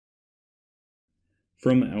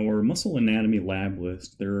From our muscle anatomy lab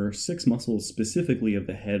list, there are 6 muscles specifically of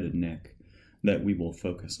the head and neck that we will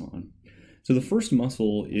focus on. So the first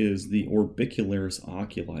muscle is the orbicularis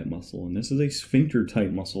oculi muscle, and this is a sphincter-type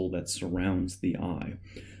muscle that surrounds the eye.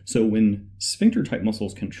 So when sphincter-type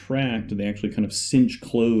muscles contract, they actually kind of cinch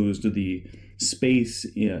closed the space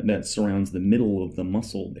that surrounds the middle of the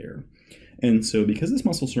muscle there. And so because this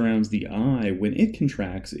muscle surrounds the eye, when it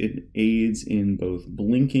contracts, it aids in both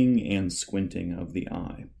blinking and squinting of the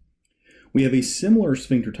eye. We have a similar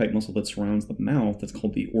sphincter-type muscle that surrounds the mouth that's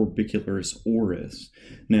called the orbicularis oris.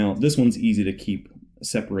 Now, this one's easy to keep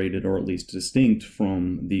separated, or at least distinct,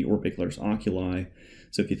 from the orbicularis oculi.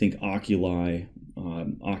 So if you think oculi,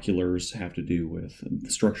 oculars have to do with the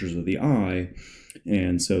structures of the eye,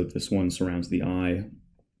 and so this one surrounds the eye.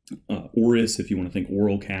 Oris, if you want to think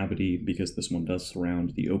oral cavity, because this one does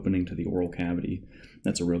surround the opening to the oral cavity.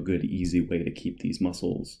 That's a real good, easy way to keep these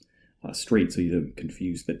muscles straight so you don't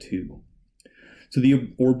confuse the two. So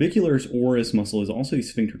the orbicularis oris muscle is also a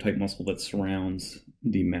sphincter-type muscle that surrounds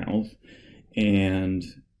the mouth, and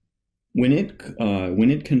when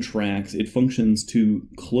it contracts, it functions to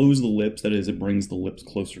close the lips. That is, it brings the lips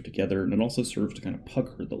closer together, and it also serves to kind of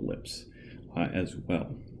pucker the lips as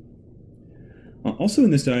well. Also in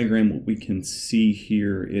this diagram, what we can see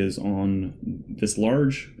here is on this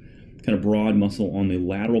large, kind of broad muscle on the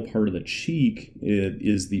lateral part of the cheek, it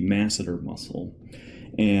is the masseter muscle.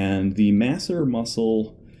 And the masseter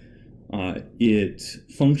muscle, it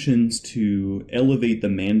functions to elevate the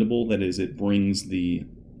mandible. That is, it brings the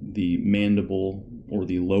mandible or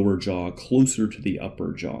the lower jaw closer to the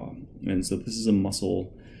upper jaw. And so this is a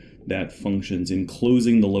muscle that functions in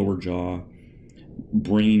closing the lower jaw,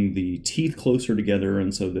 bringing the teeth closer together,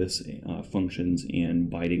 and so this functions in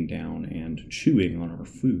biting down and chewing on our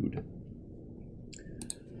food.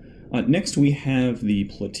 Next we have the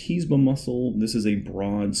platysma muscle. This is a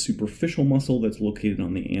broad superficial muscle that's located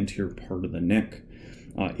on the anterior part of the neck.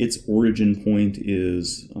 Its origin point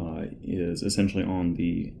is essentially on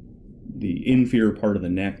the inferior part of the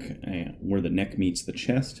neck, where the neck meets the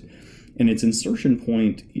chest. And its insertion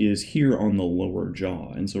point is here on the lower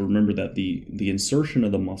jaw. And so remember that the insertion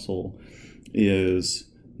of the muscle is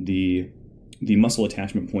the muscle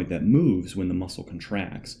attachment point that moves when the muscle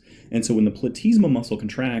contracts. And so when the platysma muscle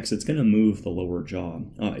contracts, it's going to move the lower jaw.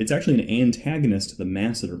 It's actually an antagonist to the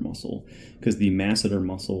masseter muscle, because the masseter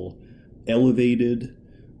muscle elevated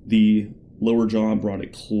the lower jaw, brought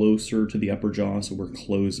it closer to the upper jaw. So we're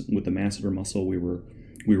close with the masseter muscle. We were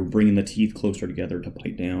bringing the teeth closer together to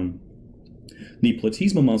bite down. The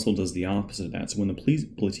platysma muscle does the opposite of that. So when the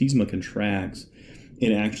platysma contracts,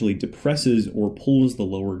 it actually depresses or pulls the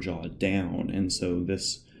lower jaw down. And so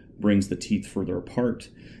this brings the teeth further apart.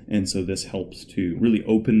 And so this helps to really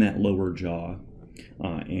open that lower jaw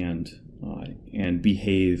and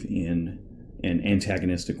behave in an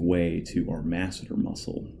antagonistic way to our masseter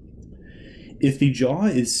muscle. If the jaw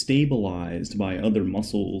is stabilized by other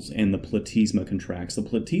muscles and the platysma contracts, the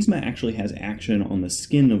platysma actually has action on the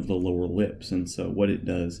skin of the lower lips. And so what it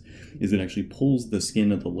does is it actually pulls the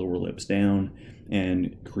skin of the lower lips down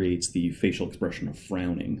and creates the facial expression of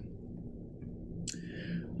frowning.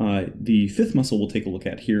 The fifth muscle we'll take a look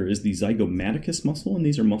at here is the zygomaticus muscle, and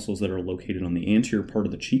these are muscles that are located on the anterior part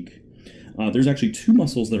of the cheek. There's actually 2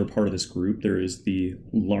 muscles that are part of this group. There is the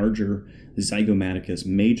larger zygomaticus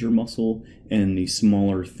major muscle and the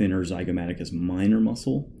smaller, thinner zygomaticus minor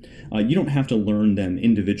muscle. You don't have to learn them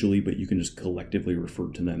individually, but you can just collectively refer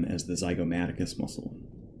to them as the zygomaticus muscle.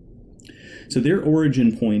 So their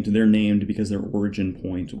origin point, they're named because their origin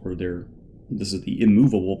point, or this is the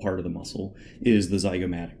immovable part of the muscle, is the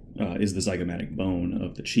zygomatic bone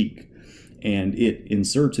of the cheek. And it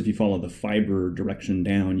inserts, if you follow the fiber direction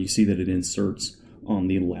down, you see that it inserts on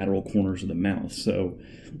the lateral corners of the mouth. So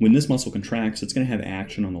when this muscle contracts, it's going to have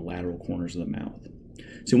action on the lateral corners of the mouth.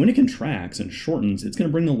 So when it contracts and shortens, it's going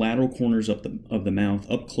to bring the lateral corners of the mouth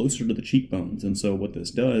up closer to the cheekbones. And so what this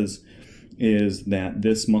does is that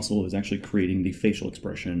this muscle is actually creating the facial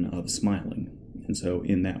expression of smiling. And so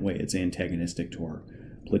in that way, it's antagonistic to our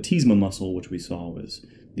platysma muscle, which we saw was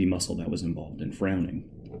the muscle that was involved in frowning.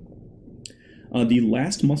 The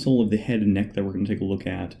last muscle of the head and neck that we're going to take a look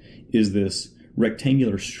at is this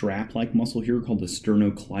rectangular strap-like muscle here called the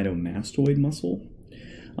sternocleidomastoid muscle.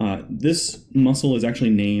 This muscle is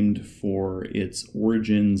actually named for its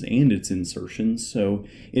origins and its insertions. So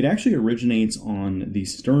it actually originates on the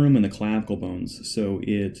sternum and the clavicle bones. So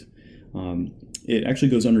it actually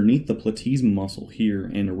goes underneath the platysma muscle here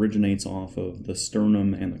and originates off of the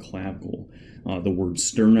sternum and the clavicle. The word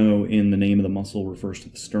sterno in the name of the muscle refers to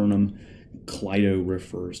the sternum. Cleido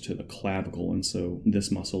refers to the clavicle, and so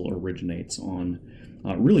this muscle originates on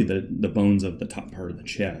really the bones of the top part of the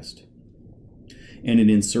chest, and it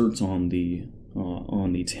inserts on the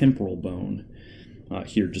temporal bone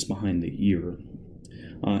here just behind the ear.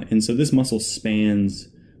 And so this muscle spans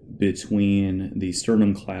between the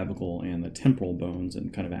sternum clavicle and the temporal bones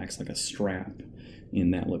and kind of acts like a strap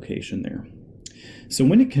in that location there. So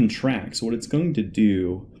when it contracts, what it's going to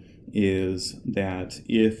do is that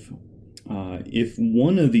if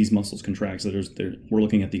one of these muscles contracts, so we're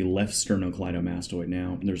looking at the left sternocleidomastoid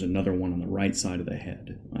now, there's another one on the right side of the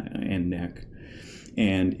head and neck,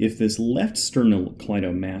 and if this left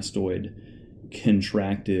sternocleidomastoid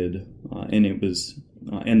contracted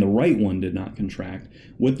and the right one did not contract,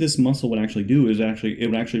 what this muscle would actually do is it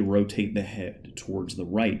would actually rotate the head towards the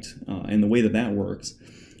right. And the way that works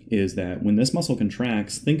is that when this muscle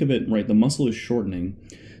contracts, think of it, right, the muscle is shortening.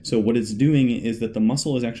 So what it's doing is that the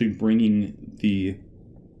muscle is actually bringing the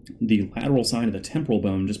lateral side of the temporal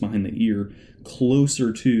bone just behind the ear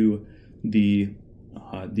closer to the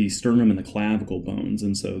sternum and the clavicle bones.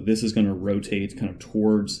 And so this is going to rotate kind of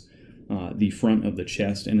towards the front of the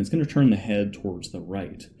chest, and it's going to turn the head towards the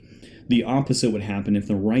right. The opposite would happen if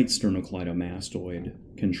the right sternocleidomastoid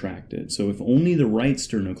contracted. So if only the right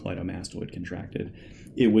sternocleidomastoid contracted,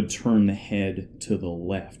 it would turn the head to the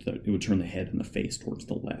left. It would turn the head and the face towards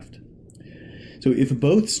the left. So if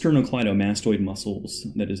both sternocleidomastoid muscles,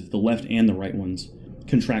 that is, if the left and the right ones,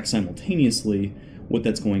 contract simultaneously, what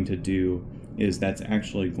that's going to do is that's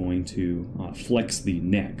actually going to flex the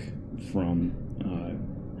neck from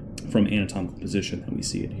anatomical position that we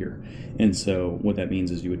see it here. And so what that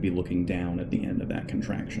means is you would be looking down at the end of that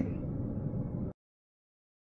contraction.